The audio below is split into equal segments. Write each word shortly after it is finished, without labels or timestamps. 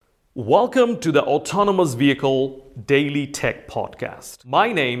Welcome to the Autonomous Vehicle Daily Tech Podcast.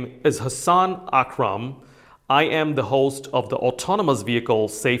 My name is Hassan Akram. I am the host of the Autonomous Vehicle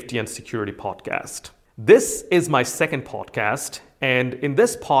Safety and Security Podcast. This is my second podcast, and in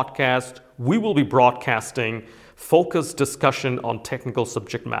this podcast, we will be broadcasting focused discussion on technical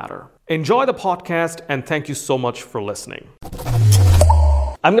subject matter. Enjoy the podcast, and thank you so much for listening.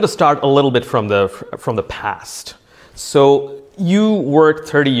 I'm going to start a little bit from the past. So you worked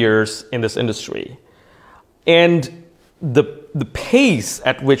 30 years in this industry, and the pace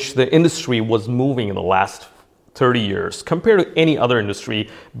at which the industry was moving in the last 30 years compared to any other industry,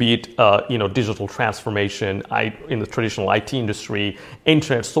 be it digital transformation, in the traditional IT industry,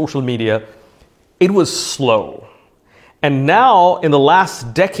 internet, social media, it was slow. And now in the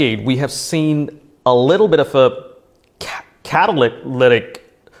last decade, we have seen a little bit of a catalytic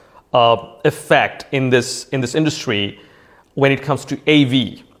effect in this industry when it comes to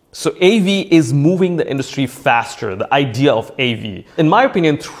AV. So AV is moving the industry faster, the idea of AV. In my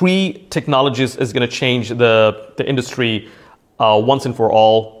opinion, three technologies is going to change the industry once and for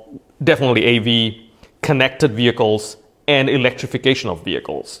all. Definitely AV, connected vehicles, and electrification of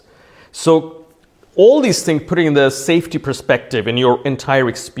vehicles. So all these things, putting in the safety perspective in your entire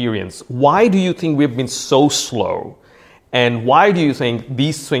experience, why do you think we've been so slow? And why do you think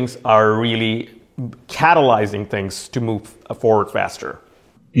these things are really catalyzing things to move forward faster?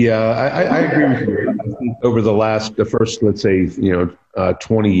 Yeah, I agree with you. I think over the first, let's say,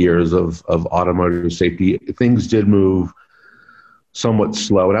 20 years of automotive safety, things did move somewhat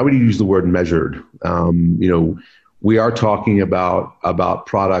slow. And I would use the word measured. We are talking about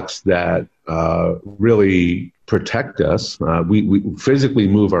products that really protect us. We physically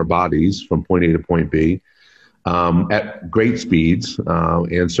move our bodies from point A to point B at great speeds,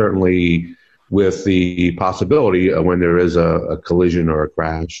 and certainly with the possibility when there is a collision or a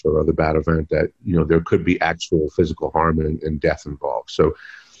crash or other bad event that there could be actual physical harm and death involved. So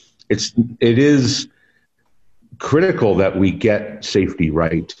it is critical that we get safety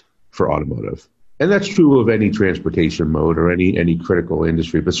right for automotive, and that's true of any transportation mode or any critical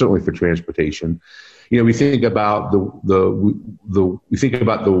industry, but certainly for transportation. We think about we think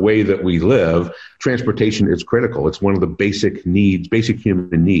about the way that we live. Transportation is critical. It's one of the basic needs, basic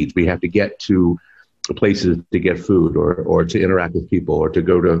human needs. We have to get to places to get food or to interact with people or to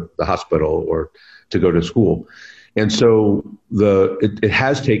go to the hospital or to go to school. And so it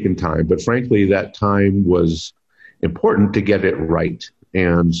has taken time, but frankly, that time was important to get it right.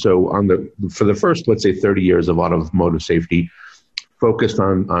 And so for the first, let's say, 30 years of automotive safety, focused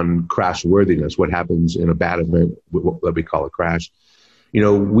on crash worthiness, what happens in a bad event, what we call a crash.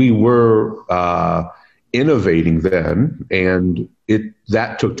 We were innovating then, and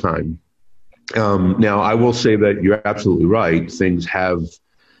that took time. Now, I will say that you're absolutely right. Things have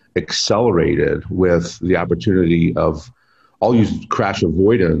accelerated with the opportunity of, I'll use crash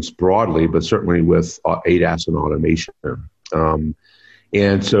avoidance broadly, but certainly with ADAS and automation.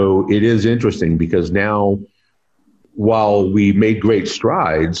 And so it is interesting because now, while we made great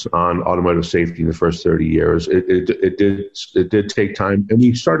strides on automotive safety in the first 30 years, it did take time, and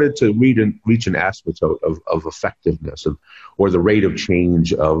we started to reach an asymptote of effectiveness or the rate of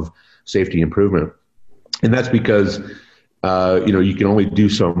change of safety improvement. And that's because you can only do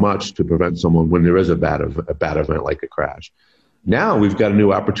so much to prevent someone when there is a bad event like a crash. Now we've got a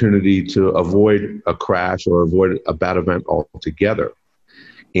new opportunity to avoid a crash or avoid a bad event altogether.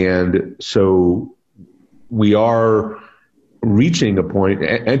 And so we are reaching a point,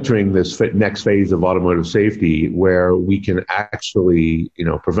 entering this next phase of automotive safety where we can actually,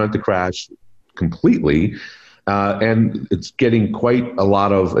 prevent the crash completely. And it's getting quite a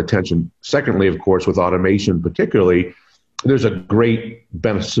lot of attention. Secondly, of course, with automation particularly, there's a great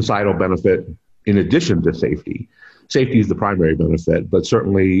societal benefit in addition to safety. Safety is the primary benefit, but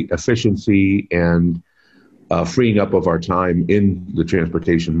certainly efficiency and freeing up of our time in the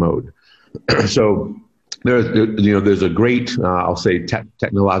transportation mode. So there's a great, I'll say,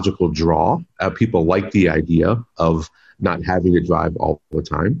 technological draw. People like the idea of not having to drive all the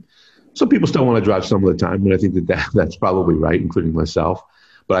time. Some people still want to drive some of the time, and I think that's probably right, including myself.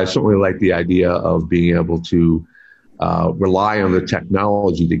 But I certainly like the idea of being able to rely on the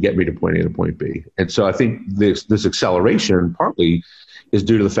technology to get me to point A to point B. And so I think this acceleration partly is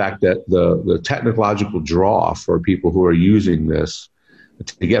due to the fact that the technological draw for people who are using this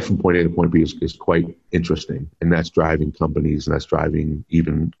to get from point A to point B is quite interesting. And that's driving companies, and that's driving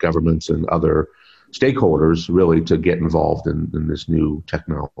even governments and other stakeholders really to get involved in this new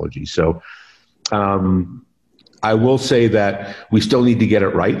technology. So I will say that we still need to get it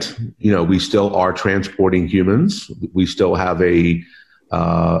right. We still are transporting humans. We still have a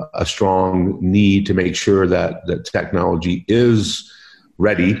a strong need to make sure that the technology is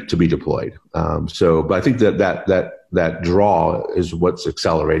ready to be deployed. But I think that draw is what's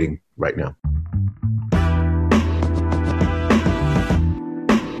accelerating right now.